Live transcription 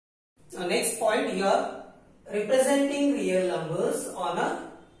Now next point here, representing real numbers on a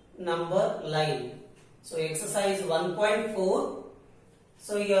number line. So exercise 1.4.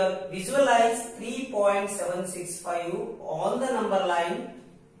 So here visualize 3.765 on the number line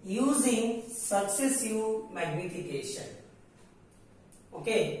using successive magnification.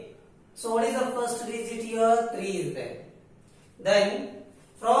 Okay. So what is the first digit here? 3 is there. Then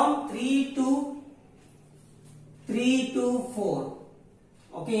from 3 to 4.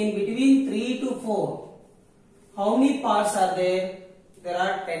 Okay, in between 3 to 4, how many parts are there? There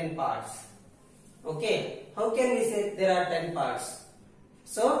are 10 parts. Okay, how can we say there are 10 parts?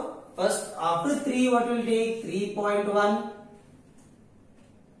 So first after 3 what will take? 3.1.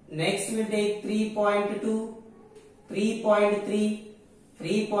 Next will take 3.2, 3.3,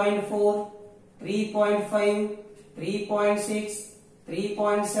 3.4, 3.5, 3.6,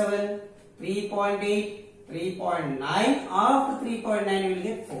 3.7, 3.8, 3.9. After 3.9 we will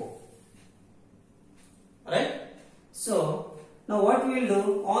get 4. Alright? So now what we will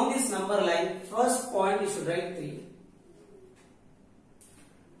do on this number line, first point you should write 3.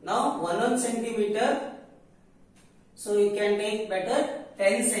 Now 1 centimeter, so you can take better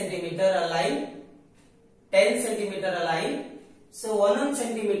 10 centimeter a line, 10 centimeter a line. So 1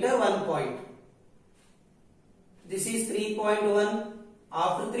 centimeter 1 point. This is 3.1.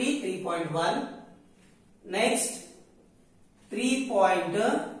 After 3, 3.1. Next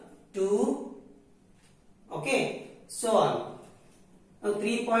 3.2. Okay, so on. Now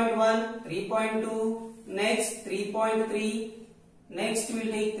 3.1, 3.2. Next 3.3. Next we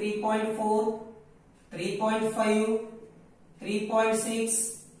will take 3.4, 3.5,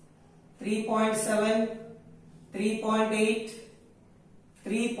 3.6, 3.7, 3.8,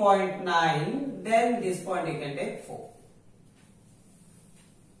 3.9, then this point you can take 4.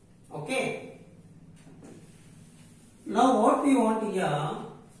 Okay. Now what we want here,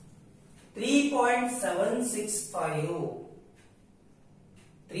 3.765.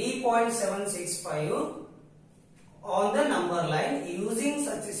 3.765 on the number line using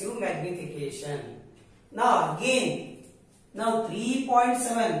successive magnification. Now again, now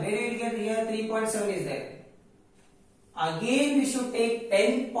 3.7, where you will get here? 3.7 is there. Again we should take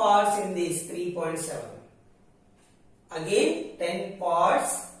 10 parts in this 3.7. Again 10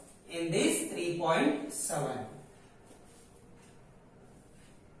 parts in this 3.7.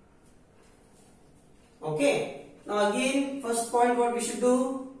 Okay. Now again first point what we should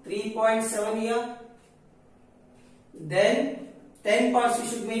do? 3.7 here. Then 10 parts we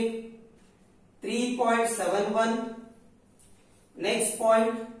should make. 3.71. Next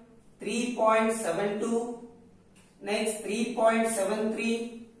point 3.72. Next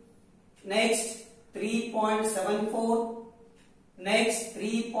 3.73, next 3.74, next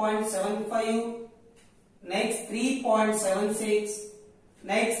 3.75, next 3.76,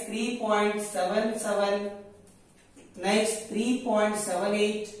 next 3.77, next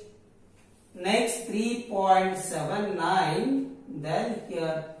 3.78, next 3.79, then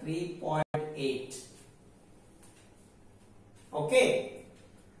here 3.8. Okay,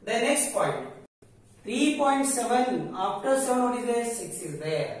 the next point. 3.7, after 7 what is there? 6 is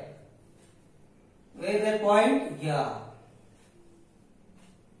there. Where is that point? Here.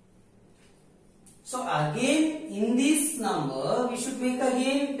 So again in this number we should make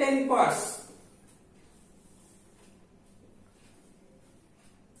again 10 parts.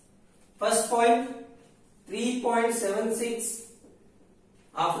 First point 3.76.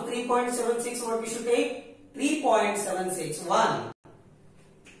 After 3.76 what we should take? 3.76. 1.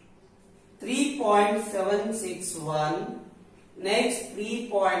 3.761, next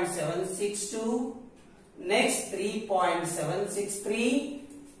 3.762, next 3.763,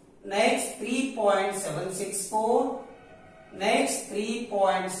 next 3.764, next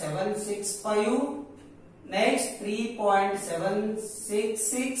 3.765, next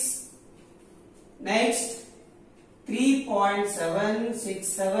 3.766, next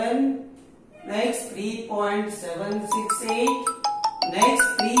 3.767, next 3.768, next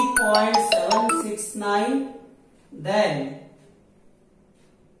 3.769, then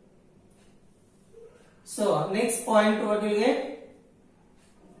so next point what will you get?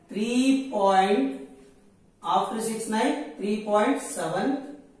 3. After 69,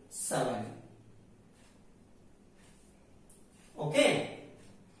 3.77. Okay.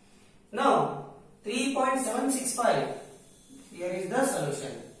 Now 3.765. Here is the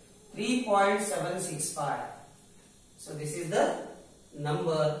solution. 3.765. So this is the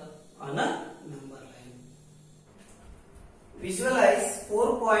number on a number line. Visualize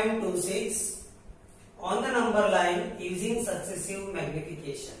 4.26 on the number line using successive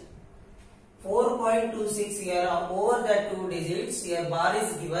magnification. 4.26 here over the two digits, here bar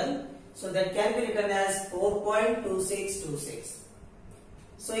is given. So that can be written as 4.2626.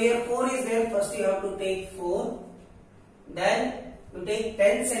 So here 4 is there. First you have to take 4. Then you take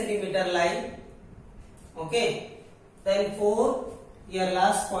 10 centimeter line. Okay. Then 4. Your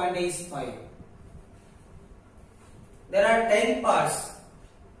last point is 5. There are 10 parts.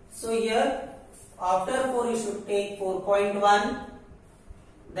 So here after 4 you should take 4.1.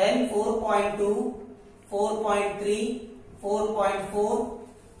 Then 4.2, 4.3, 4.4,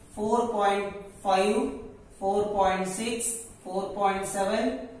 4.5, 4.6,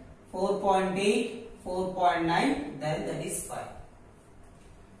 4.7, 4.8, 4.9, then that is 5.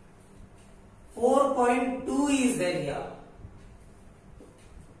 4.2 is there here.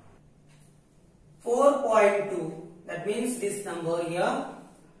 4.2, that means this number here.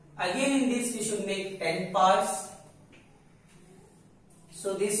 Again in this we should make 10 parts.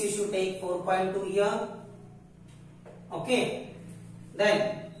 So this you should take 4.2 here. Okay.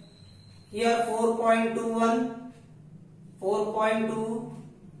 Then here 4.21,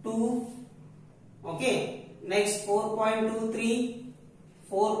 4.22. Okay. Next 4.23,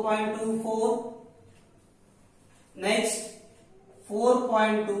 4.24. Next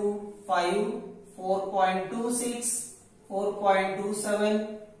 4.25, 4.26,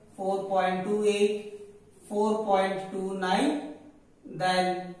 4.27, 4.28, 4.29.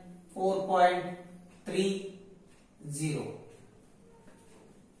 Then 4.30,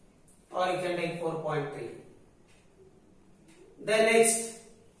 or you can take 4.3. Then next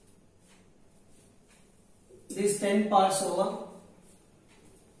this 10 parts over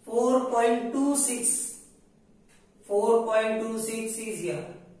 4.26. 4.26 is here.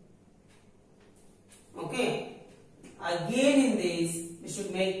 Okay. Again in this we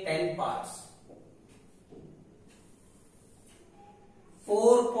should make 10 parts.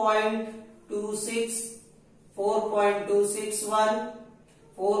 4.26, 4.261,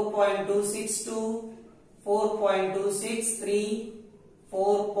 4.262, 4.263,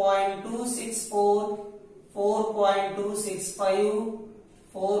 4.264, 4.265,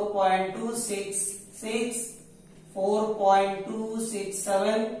 4.266,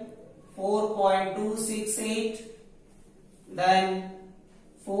 4.267, 4.268, then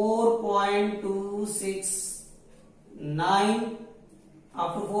 4.269.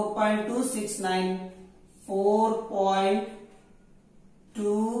 After 4.269,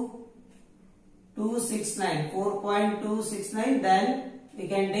 4.269, 4.269, then we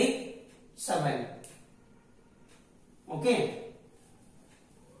can take 7. Okay.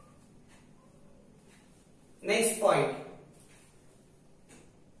 Next point.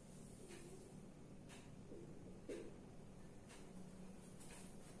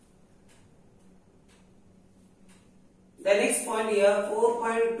 The next point here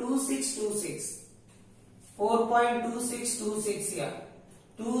 4.2626. 4.2626 here.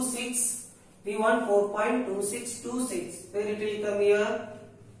 26. We want 4.2626. Where it will come here?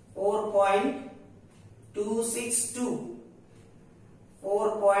 4.262.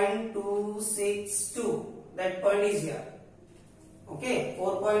 4.262. That point is here. Okay.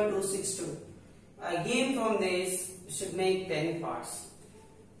 4.262. Again from this we should make 10 parts.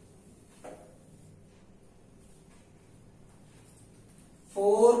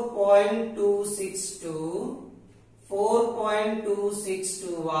 4.262,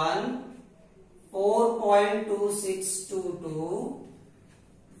 4.2621, 4.2622,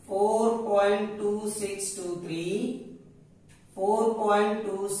 4.2623,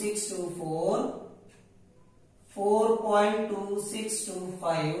 4.2624,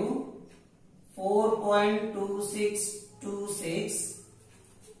 4.2625, 4.2626,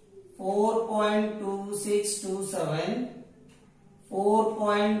 4.2627,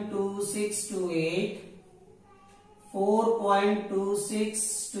 4.2628,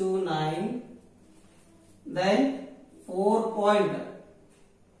 4.2629, then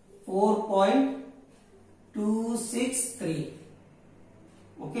 4.263.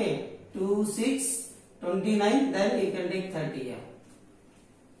 Okay, 2629, then you can take 30 here.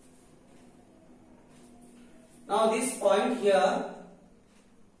 Now this point here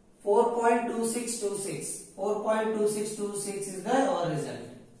 4.2626. 4.2626 is the our result.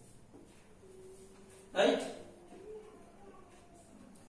 Right?